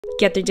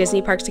Get through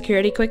Disney Park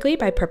security quickly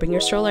by prepping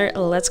your stroller.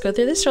 Let's go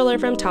through the stroller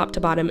from top to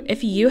bottom.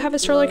 If you have a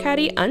stroller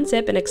caddy,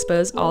 unzip and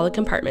expose all the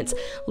compartments.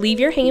 Leave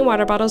your hanging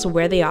water bottles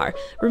where they are.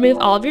 Remove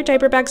all of your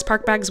diaper bags,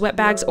 park bags, wet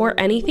bags, or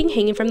anything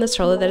hanging from the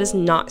stroller that is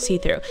not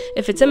see-through.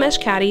 If it's a mesh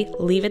caddy,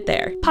 leave it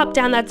there. Pop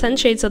down that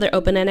sunshade so they're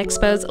open and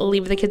exposed.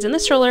 Leave the kids in the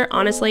stroller.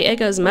 Honestly, it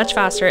goes much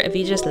faster if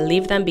you just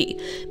leave them be.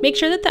 Make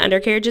sure that the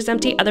undercarriage is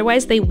empty,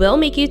 otherwise they will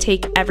make you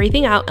take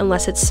everything out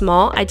unless it's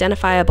small,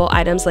 identifiable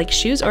items like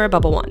shoes or a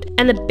bubble wand.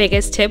 And the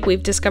biggest tip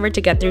we've discovered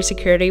to get through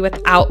security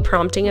without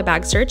prompting a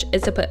bag search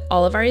is to put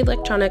all of our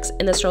electronics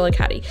in the stroller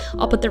caddy.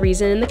 I'll put the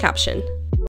reason in the caption.